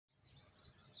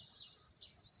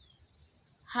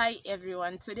Hi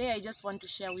everyone, today I just want to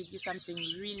share with you something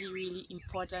really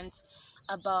important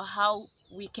about how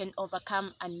we can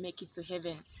overcome and make it to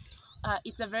heaven.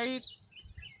 It's a very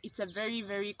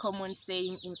common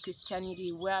saying in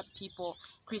Christianity where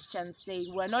Christians say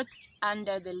we're not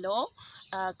under the law.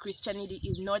 Christianity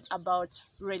is not about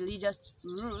religious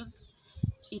rules,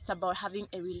 it's about having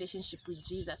a relationship with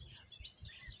Jesus.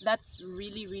 That's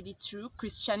really true.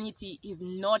 Christianity is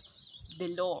not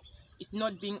the law. It's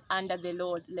not being under the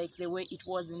law like the way it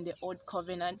was in the old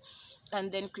covenant.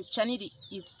 And then Christianity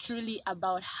is truly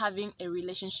about having a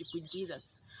relationship with Jesus.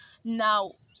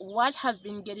 Now, what has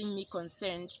been getting me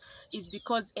concerned is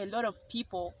because a lot of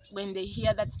people, when they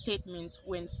hear that statement,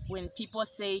 when people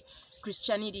say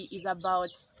Christianity is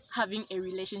about having a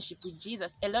relationship with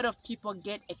Jesus, a lot of people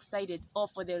get excited, or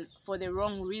for the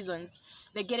wrong reasons.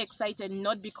 They get excited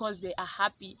not because they are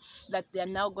happy that they are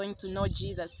now going to know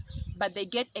Jesus, but they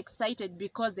get excited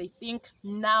because they think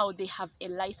now they have a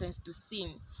license to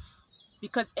sin.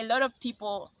 Because a lot of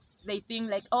people, they think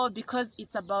like, oh, because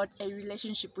it's about a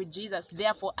relationship with Jesus,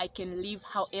 therefore I can live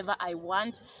however I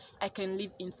want. I can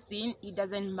live in sin. It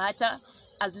doesn't matter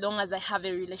as long as I have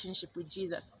a relationship with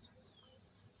Jesus.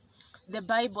 The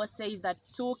Bible says that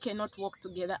two cannot walk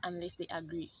together unless they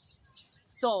agree.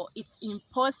 So it's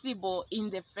impossible in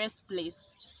the first place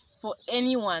for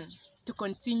anyone to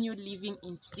continue living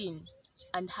in sin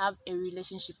and have a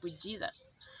relationship with Jesus.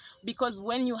 Because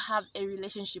when you have a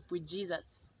relationship with Jesus,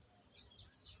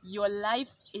 your life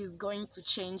is going to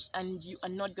change and you are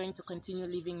not going to continue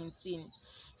living in sin.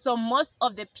 So most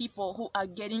of the people who are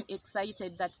getting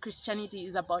excited that Christianity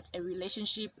is about a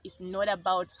relationship, is not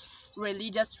about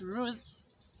religious rules,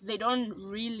 they don't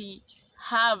really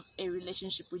have a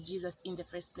relationship with Jesus in the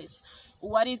first place.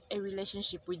 What is a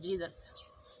relationship with Jesus?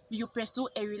 You pursue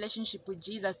a relationship with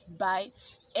Jesus by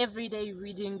every day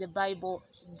reading the Bible.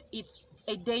 It's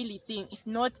a daily thing. It's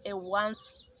not a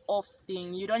once-off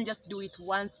thing. You don't just do it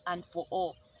once and for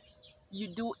all. You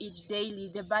do it daily.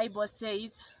 The Bible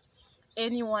says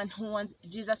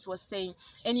Jesus was saying,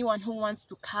 anyone who wants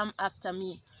to come after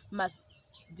me must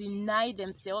deny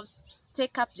themselves,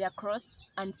 take up their cross,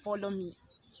 and follow me.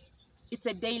 It's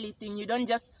a daily thing. You don't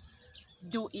just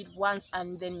do it once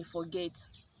and then you forget.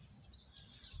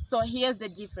 So here's the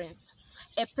difference.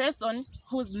 A person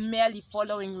who's merely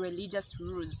following religious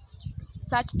rules,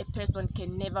 such a person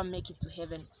can never make it to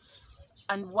heaven.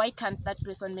 And why can't that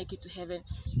person make it to heaven?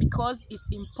 Because it's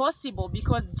impossible,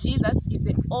 because Jesus is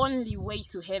the only way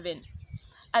to heaven.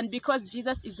 And because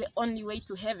Jesus is the only way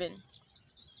to heaven,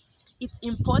 it's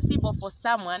impossible for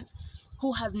someone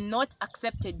who has not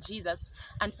accepted Jesus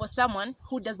and for someone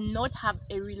who does not have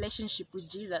a relationship with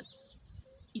Jesus.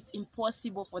 It's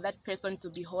impossible for that person to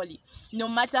be holy. No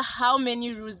matter how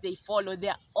many rules they follow, they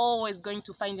are always going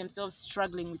to find themselves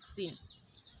struggling with sin.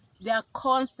 They are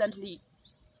constantly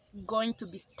going to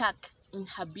be stuck in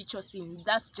habitual sin.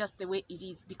 That's just the way it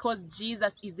is, because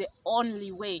Jesus is the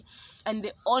only way, and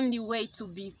the only way to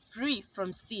be free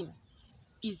from sin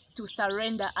is to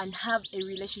surrender and have a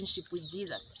relationship with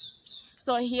Jesus.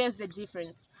 So here's the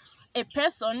difference. A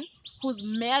person who's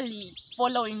merely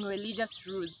following religious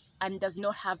rules and does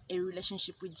not have a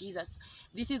relationship with Jesus,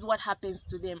 this is what happens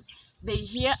to them. They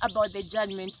hear about the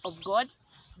judgment of God,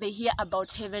 they hear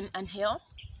about heaven and hell,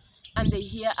 and they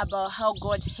hear about how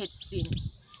God hates sin.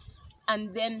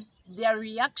 And then their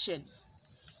reaction,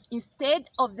 instead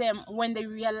of them, when they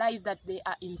realize that they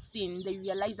are in sin, they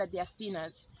realize that they are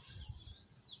sinners,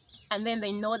 and then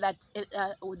they know that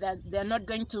that they're not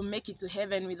going to make it to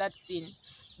heaven without sin.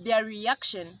 Their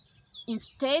reaction,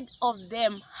 instead of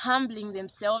them humbling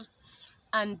themselves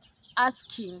and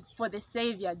asking for the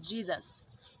Savior Jesus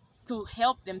to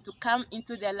help them, to come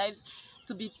into their lives,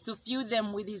 to fill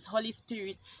them with His Holy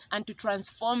Spirit and to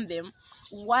transform them,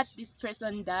 what this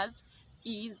person does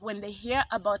is, when they hear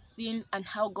about sin and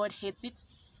how God hates it,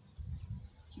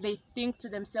 they think to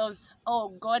themselves, oh,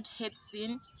 God hates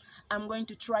sin, I'm going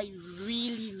to try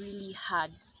really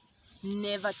hard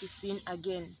never to sin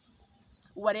again.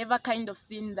 Whatever kind of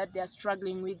sin that they are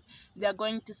struggling with, they are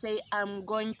going to say, I'm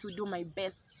going to do my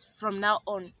best from now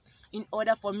on in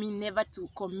order for me never to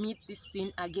commit this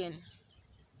sin again.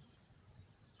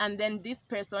 And then this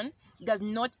person does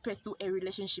not pursue a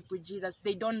relationship with Jesus.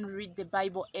 They don't read the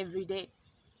Bible every day.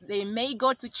 They may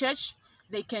go to church,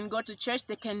 they can go to church,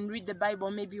 they can read the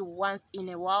Bible maybe once in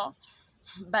a while,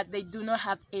 but they do not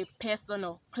have a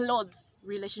personal, close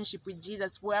relationship with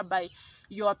Jesus, whereby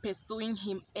you are pursuing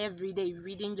Him every day,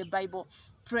 reading the Bible,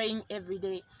 praying every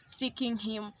day, seeking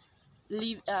Him,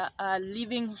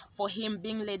 living for him,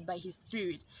 being led by his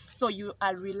spirit. So you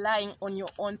are relying on your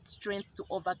own strength to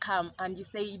overcome, and you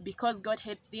say, because God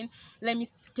hates sin, let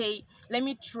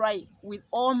me try with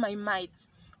all my might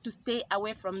to stay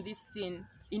away from this sin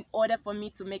in order for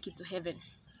me to make it to heaven.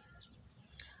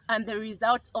 And the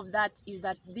result of that is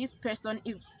that this person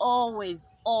is always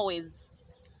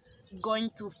going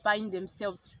to find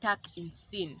themselves stuck in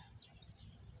sin.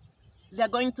 They're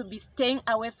going to be staying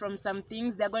away from some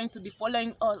things. They're going to be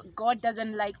following, oh, God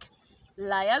doesn't like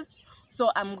liars, so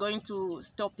I'm going to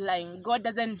stop lying. God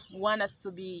doesn't want us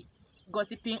to be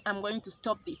gossiping, I'm going to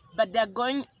stop this. But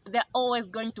they're always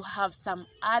going to have some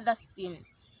other sin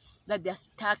that they're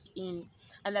stuck in,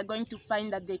 and they're going to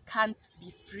find that they can't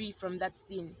be free from that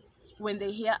sin. When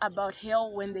they hear about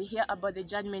hell, when they hear about the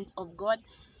judgment of God,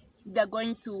 they're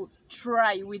going to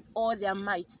try with all their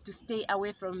might to stay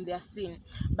away from their sin,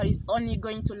 but it's only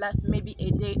going to last maybe a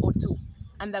day or two,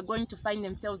 and they're going to find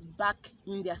themselves back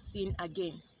in their sin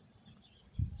again.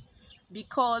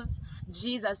 Because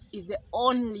Jesus is the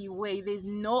only way, there's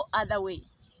no other way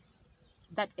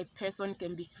that a person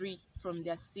can be free from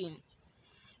their sin.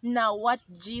 Now, what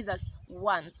Jesus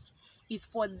wants is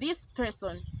for this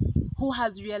person who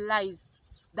has realized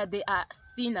that they are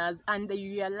sinners and they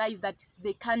realize that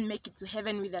they can't make it to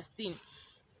heaven with their sin.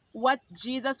 What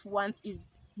Jesus wants is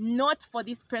not for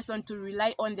this person to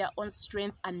rely on their own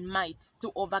strength and might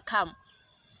to overcome.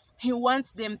 He wants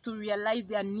them to realize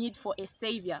their need for a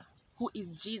savior, who is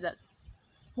Jesus,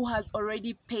 who has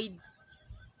already paid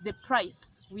the price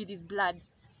with his blood.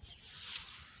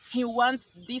 He wants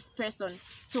this person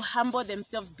to humble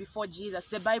themselves before Jesus.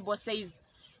 The Bible says,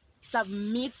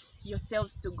 submit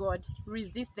yourselves to God,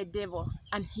 resist the devil,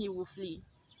 and he will flee.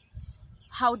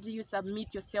 How do you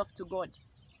submit yourself to God?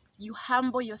 You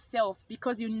humble yourself,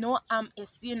 because you know, I'm a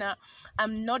sinner.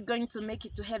 I'm not going to make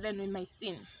it to heaven with my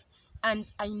sin, and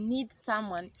I need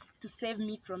someone to save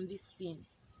me from this sin,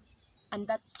 and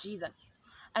that's Jesus.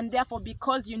 And therefore,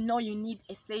 because you know you need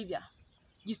a savior,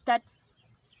 you start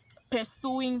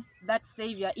pursuing that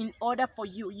savior. In order for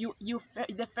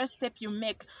the first step you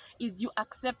make is you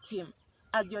accept him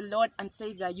as your Lord and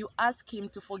Savior. You ask him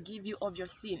to forgive you of your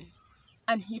sin,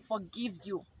 and he forgives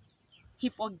you. He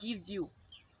forgives you,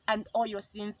 and all your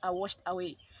sins are washed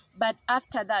away. But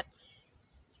after that,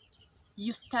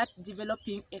 you start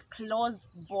developing a close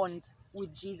bond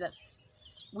with Jesus,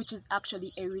 which is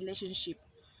actually a relationship.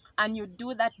 And you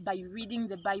do that by reading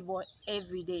the Bible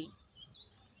every day,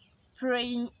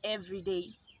 praying every day,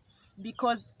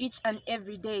 because each and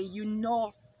every day you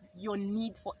know your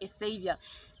need for a savior.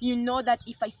 You know that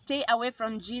if I stay away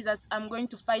from Jesus, I'm going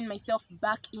to find myself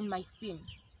back in my sin.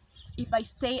 If I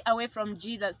stay away from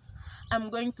Jesus, I'm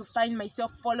going to find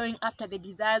myself following after the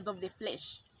desires of the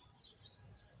flesh.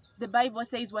 The Bible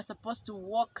says we're supposed to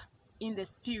walk in the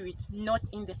spirit, not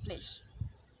in the flesh.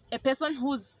 A person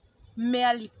who's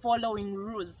merely following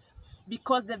rules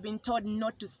because they've been told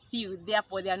not to steal,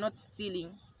 therefore they are not stealing,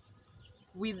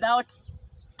 without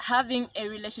having a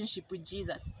relationship with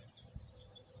Jesus,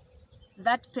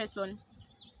 that person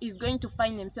is going to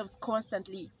find themselves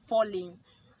constantly falling.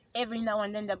 Every now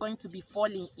and then they're going to be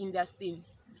falling in their sin,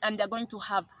 and they're going to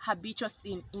have habitual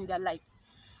sin in their life.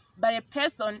 But a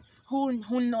person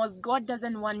who knows God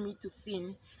doesn't want me to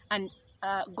sin, and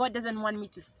God doesn't want me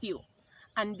to steal,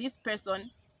 and this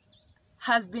person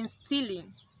has been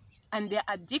stealing and they're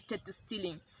addicted to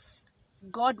stealing,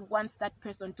 God wants that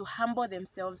person to humble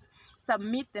themselves,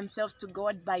 submit themselves to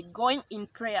God by going in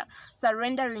prayer,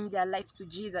 surrendering their life to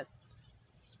Jesus,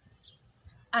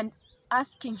 and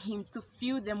asking him to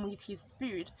fill them with his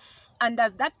spirit. And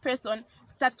as that person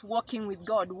starts walking with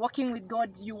God,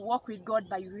 you walk with God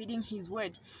by reading his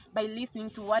word, by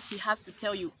listening to what he has to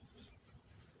tell you.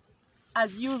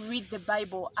 As you read the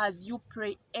Bible, as you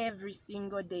pray every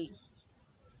single day,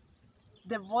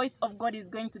 the voice of God is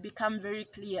going to become very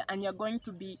clear, and you're going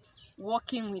to be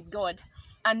walking with God.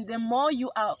 And the more you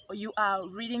are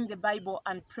reading the Bible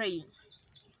and praying,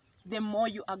 the more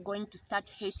you are going to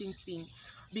start hating sin,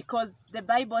 because the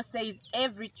Bible says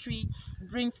every tree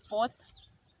brings forth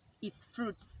its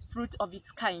fruit of its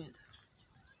kind.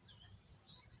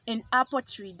 An apple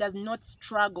tree does not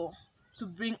struggle to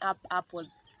bring up apples.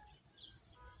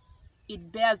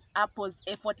 It bears apples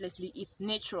effortlessly. It's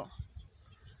natural.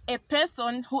 A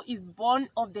person who is born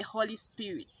of the Holy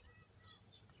Spirit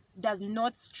does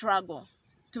not struggle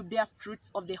to bear fruits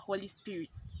of the Holy Spirit.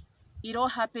 It all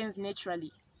happens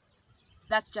naturally.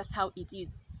 That's just how it is.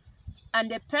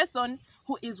 And a person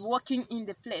who is walking in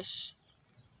the flesh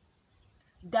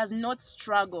does not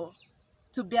struggle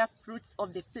to bear fruits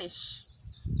of the flesh.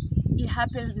 It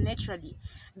happens naturally.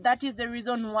 That is the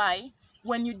reason why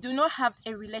when you do not have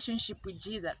a relationship with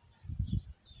Jesus,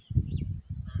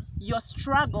 your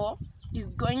struggle is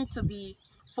going to be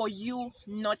for you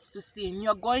not to sin.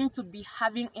 You're going to be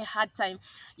having a hard time.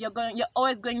 You're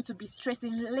always going to be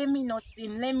stressing, let me not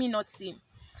sin, let me not sin.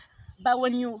 But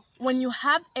when you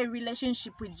have a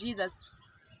relationship with Jesus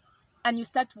and you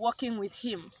start walking with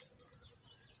him,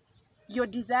 your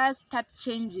desires start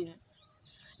changing.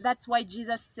 That's why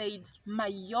Jesus said, my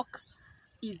yoke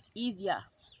is easier,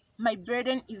 my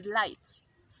burden is light.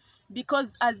 Because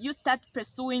as you start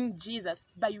pursuing Jesus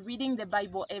by reading the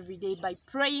Bible every day, by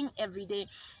praying every day,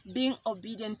 being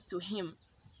obedient to him,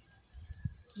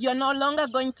 you're no longer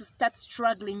going to start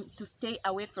struggling to stay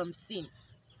away from sin.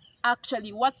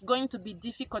 Actually, what's going to be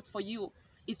difficult for you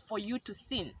is for you to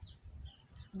sin,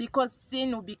 because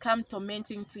sin will become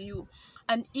tormenting to you.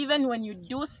 And even when you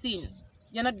do sin,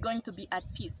 you're not going to be at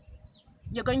peace.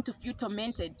 You're going to feel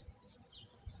tormented,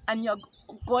 and you're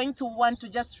going to want to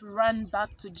just run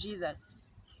back to Jesus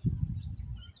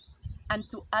and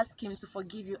to ask him to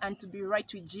forgive you and to be right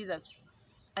with Jesus.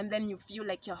 And then you feel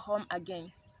like you're home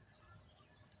again.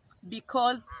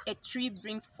 Because a tree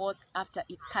brings forth after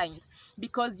its kind.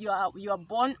 Because you are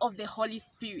born of the Holy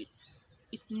Spirit,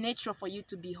 it's natural for you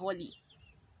to be holy.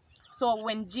 So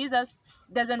when Jesus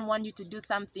doesn't want you to do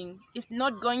something, it's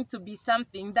not going to be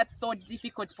something that's so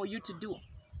difficult for you to do,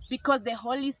 because the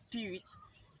Holy Spirit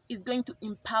is going to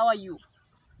empower you.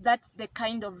 That's the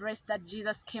kind of rest that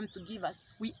Jesus came to give us.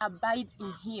 We abide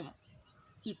in him.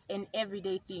 It's an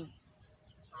everyday thing.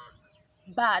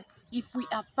 But if we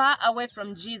are far away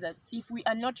from Jesus, if we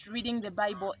are not reading the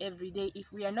Bible every day, if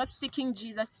we are not seeking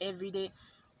Jesus every day,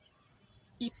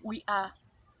 if we are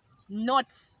not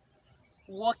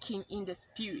walking in the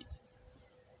Spirit,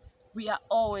 we are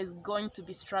always going to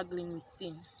be struggling with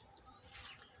sin.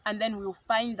 And then we'll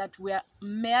find that we are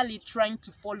merely trying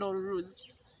to follow rules,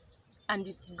 and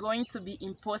it's going to be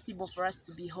impossible for us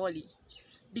to be holy,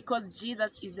 because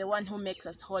Jesus is the one who makes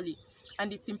us holy,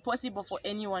 and it's impossible for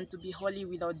anyone to be holy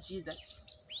without Jesus.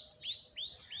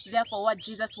 Therefore, what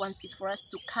Jesus wants is for us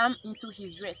to come into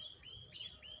his rest.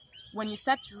 When you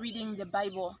start reading the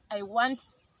Bible, I want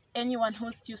anyone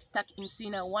who's still stuck in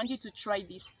sin, I want you to try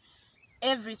this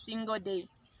every single day.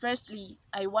 Firstly,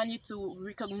 I want you to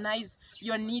recognize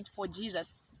your need for Jesus.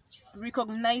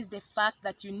 Recognize the fact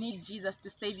that you need Jesus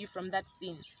to save you from that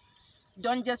sin.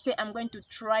 Don't just say, I'm going to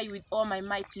try with all my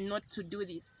might not to do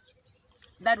this.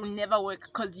 That will never work,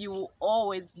 because you will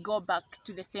always go back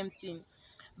to the same sin.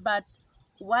 But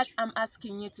what I'm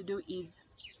asking you to do is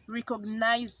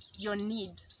recognize your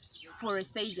need for a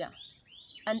Savior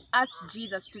and ask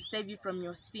Jesus to save you from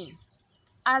your sin.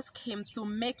 Ask him to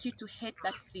make you to hate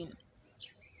that sin.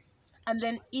 And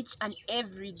then each and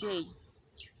every day,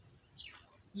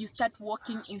 you start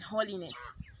walking in holiness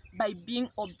by being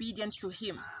obedient to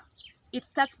him. It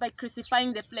starts by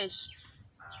crucifying the flesh.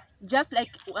 Just like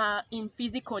in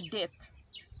physical death,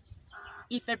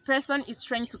 if a person is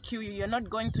trying to kill you, you're not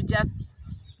going to just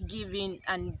give in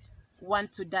and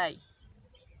want to die.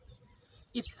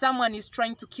 If someone is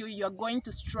trying to kill you, you're going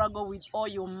to struggle with all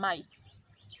your might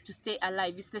to stay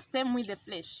alive. It's the same with the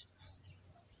flesh.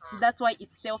 That's why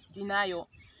it's self-denial.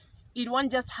 It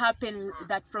won't just happen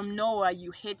that from nowhere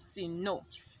you hate sin. No.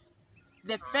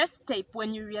 The first step,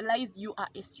 when you realize you are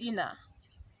a sinner,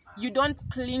 you don't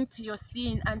cling to your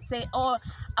sin and say, oh,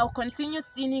 I'll continue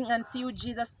sinning until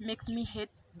Jesus makes me hate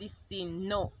this sin.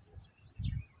 No.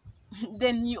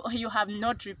 Then you have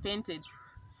not repented.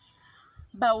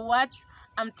 But what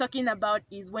I'm talking about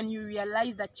is when you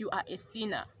realize that you are a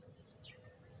sinner,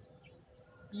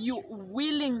 you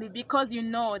willingly, because you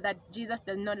know that Jesus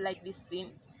does not like this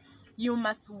sin, you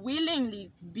must willingly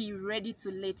be ready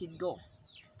to let it go.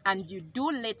 And you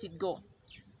do let it go.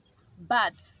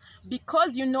 But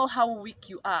because you know how weak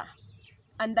you are,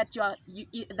 and that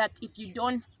that if you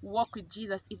don't walk with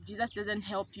Jesus, if Jesus doesn't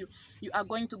help you, you are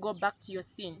going to go back to your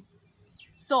sin.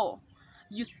 So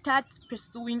you start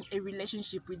pursuing a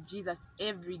relationship with Jesus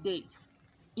every day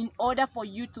in order for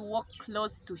you to walk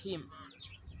close to him.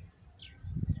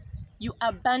 You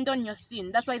abandon your sin.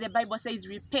 That's why the Bible says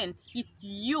repent. It's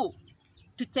you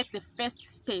to take the first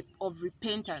step of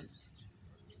repentance.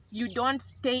 You don't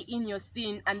stay in your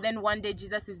sin and then one day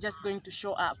Jesus is just going to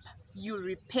show up. You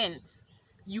repent.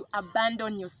 You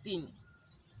abandon your sin.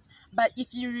 But if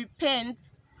you repent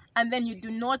and then you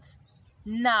do not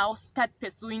now start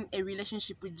pursuing a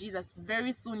relationship with Jesus,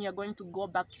 very soon you're going to go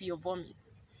back to your vomit.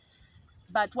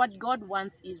 But what God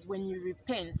wants is when you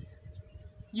repent,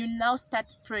 you now start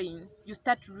praying, you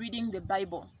start reading the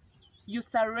Bible, you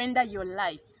surrender your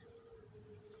life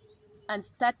and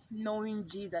start knowing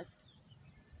Jesus.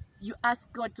 You ask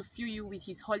God to fill you with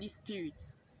his Holy Spirit.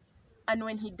 And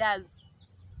when he does,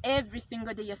 every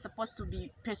single day you're supposed to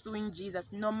be pursuing Jesus,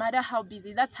 no matter how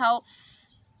busy. That's how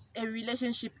a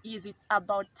relationship is. It's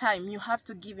about time. You have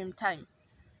to give him time.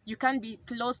 You can't be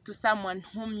close to someone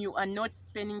whom you are not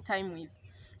spending time with.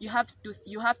 You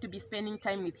have to be spending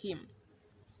time with him.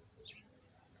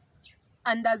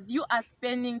 And as you are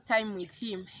spending time with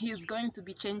him, he's going to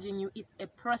be changing you. It's a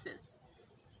process.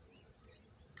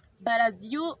 But as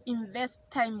you invest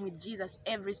time with Jesus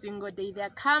every single day,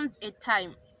 there comes a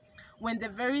time when the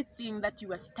very thing that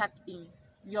you are stuck in,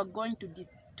 you're going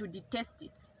to detest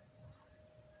it.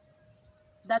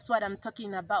 That's what I'm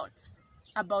talking about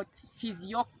his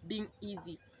yoke being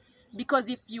easy. Because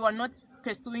if you are not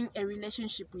pursuing a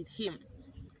relationship with him,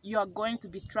 you are going to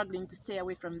be struggling to stay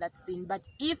away from that sin. But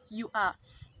if you are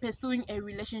pursuing a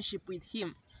relationship with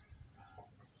him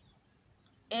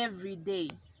every day,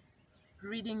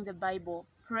 reading the Bible,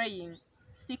 praying,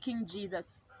 seeking Jesus,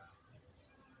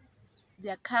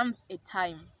 there comes a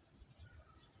time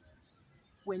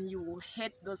when you will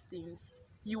hate those things.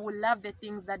 You will love the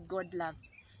things that God loves,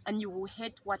 and you will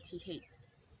hate what he hates.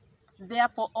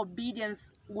 Therefore, obedience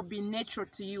will be natural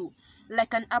to you.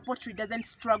 Like an apple tree doesn't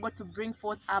struggle to bring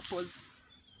forth apples,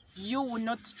 you will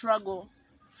not struggle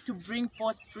to bring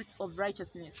forth fruits of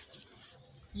righteousness.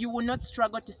 You will not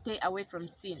struggle to stay away from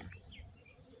sin.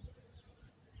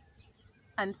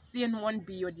 And sin won't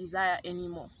be your desire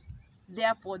anymore.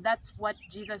 Therefore, that's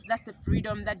the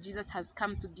freedom that Jesus has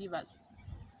come to give us.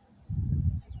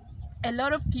 A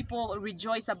lot of people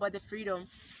rejoice about the freedom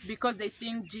because they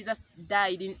think Jesus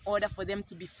died in order for them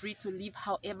to be free to live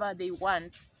however they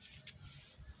want,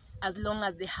 as long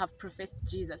as they have professed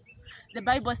Jesus. The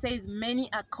Bible says many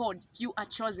are called, few are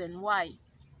chosen. Why?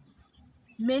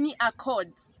 Many are called,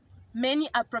 many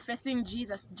are professing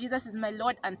Jesus. Jesus is my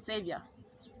Lord and Savior.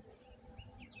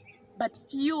 But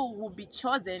few will be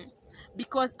chosen,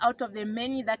 because out of the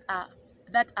many that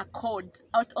are called,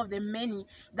 out of the many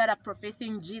that are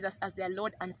professing Jesus as their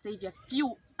Lord and Savior,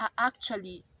 few are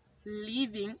actually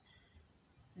living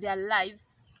their lives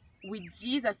with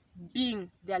Jesus being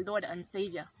their Lord and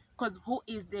Savior. Because who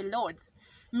is the Lord?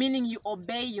 Meaning you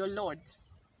obey your Lord.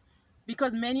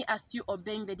 Because many are still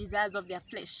obeying the desires of their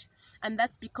flesh. And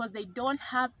that's because they don't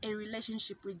have a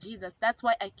relationship with Jesus. That's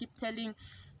why I keep telling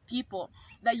people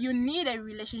that you need a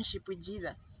relationship with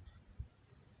Jesus.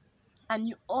 And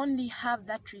you only have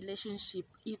that relationship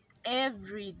if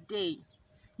every day,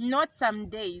 not some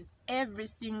days, every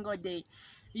single day,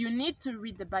 you need to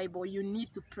read the Bible, you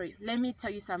need to pray. Let me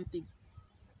tell you something.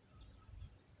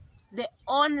 The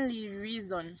only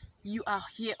reason you are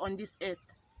here on this earth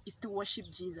is to worship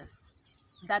Jesus.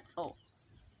 That's all.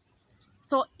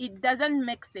 So it doesn't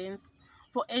make sense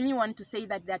for anyone to say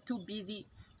that they're too busy,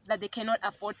 that they cannot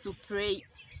afford to pray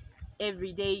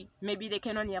every day. Maybe they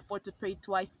can only afford to pray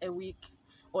twice a week,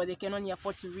 or they can only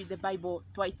afford to read the Bible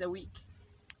twice a week.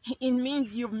 It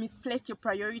means you've misplaced your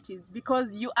priorities, because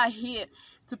you are here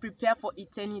to prepare for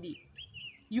eternity.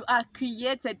 You are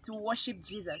created to worship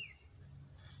Jesus.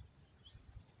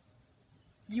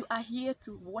 You are here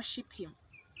to worship him.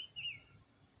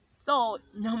 So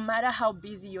no matter how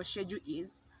busy your schedule is,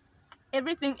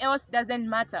 everything else doesn't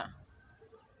matter.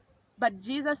 But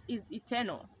Jesus is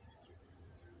eternal.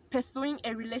 Pursuing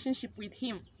a relationship with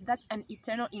him, that's an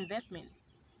eternal investment.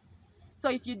 So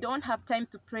if you don't have time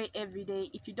to pray every day,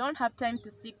 if you don't have time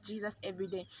to seek Jesus every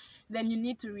day, then you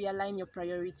need to realign your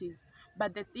priorities.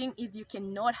 But the thing is, you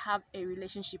cannot have a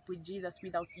relationship with Jesus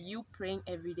without you praying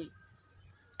every day.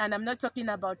 And I'm not talking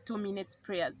about 2 minutes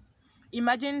prayers.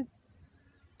 Imagine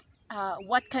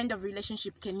what kind of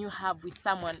relationship can you have with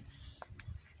someone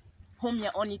whom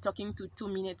you're only talking to 2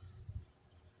 minutes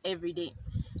every day?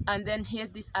 And then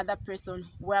here's this other person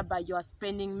whereby you are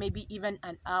spending maybe even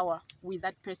an hour with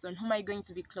that person. Whom are you going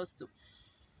to be close to?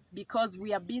 Because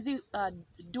we are busy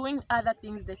doing other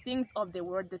things, the things of the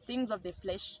world, the things of the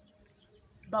flesh,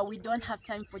 but we don't have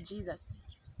time for Jesus.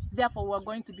 Therefore, we're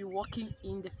going to be walking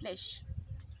in the flesh.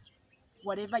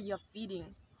 Whatever you're feeding,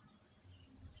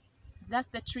 that's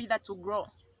the tree that will grow.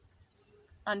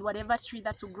 And whatever tree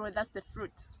that will grow, that's the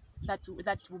fruit that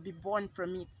will be born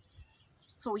from it.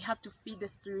 So we have to feed the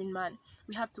spirit man.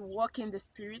 We have to walk in the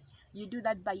spirit. You do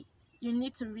that by, you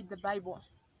need to read the Bible.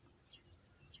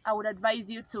 I would advise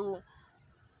you to,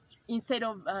 instead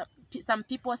of, some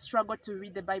people struggle to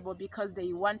read the Bible because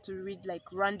they want to read like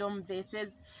random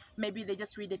verses. Maybe they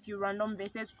just read a few random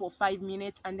verses for 5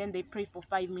 minutes and then they pray for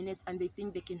 5 minutes and they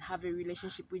think they can have a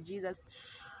relationship with Jesus.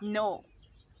 No,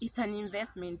 it's an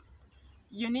investment.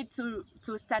 You need to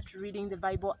start reading the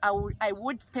Bible. I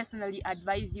would personally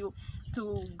advise you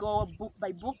to go book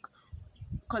by book.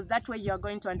 because that way you are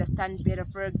going to understand better.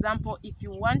 For example, if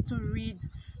you want to read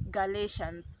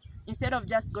Galatians, instead of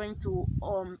just going to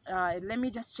let me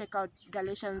just check out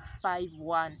Galatians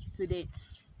 5:1 today,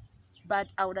 but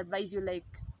I would advise you, like,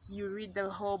 you read the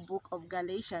whole book of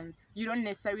Galatians. You don't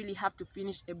necessarily have to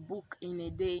finish a book in a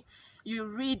day. You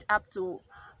read up to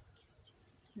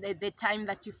the time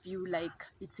that you feel like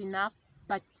it's enough,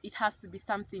 but it has to be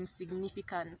something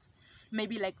significant.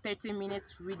 Maybe like 30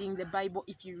 minutes reading the Bible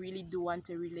if you really do want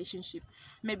a relationship.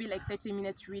 Maybe like 30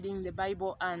 minutes reading the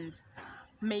Bible, and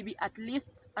maybe at least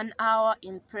an hour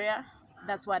in prayer.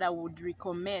 That's what I would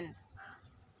recommend.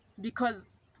 Because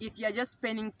if you're just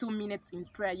spending 2 minutes in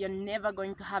prayer, you're never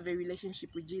going to have a relationship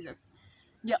with Jesus.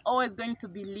 You're always going to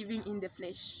be living in the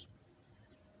flesh.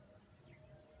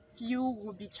 Few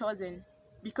will be chosen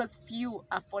because few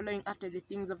are following after the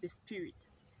things of the Spirit.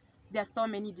 There are so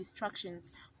many distractions,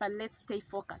 but let's stay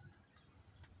focused.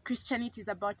 Christianity is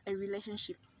about a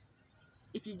relationship.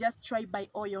 If you just try by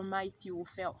all your might, you will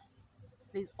fail.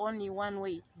 There's only one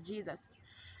way, Jesus.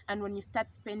 And when you start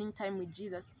spending time with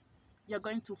Jesus, you're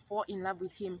going to fall in love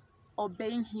with him.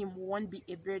 Obeying him won't be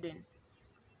a burden.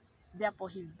 Therefore,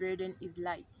 his burden is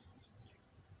light.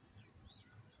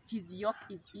 His yoke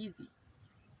is easy,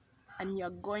 and you're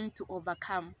going to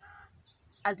overcome.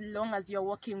 As long as you're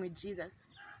walking with Jesus,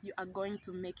 you are going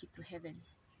to make it to heaven.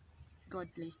 God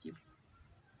bless you.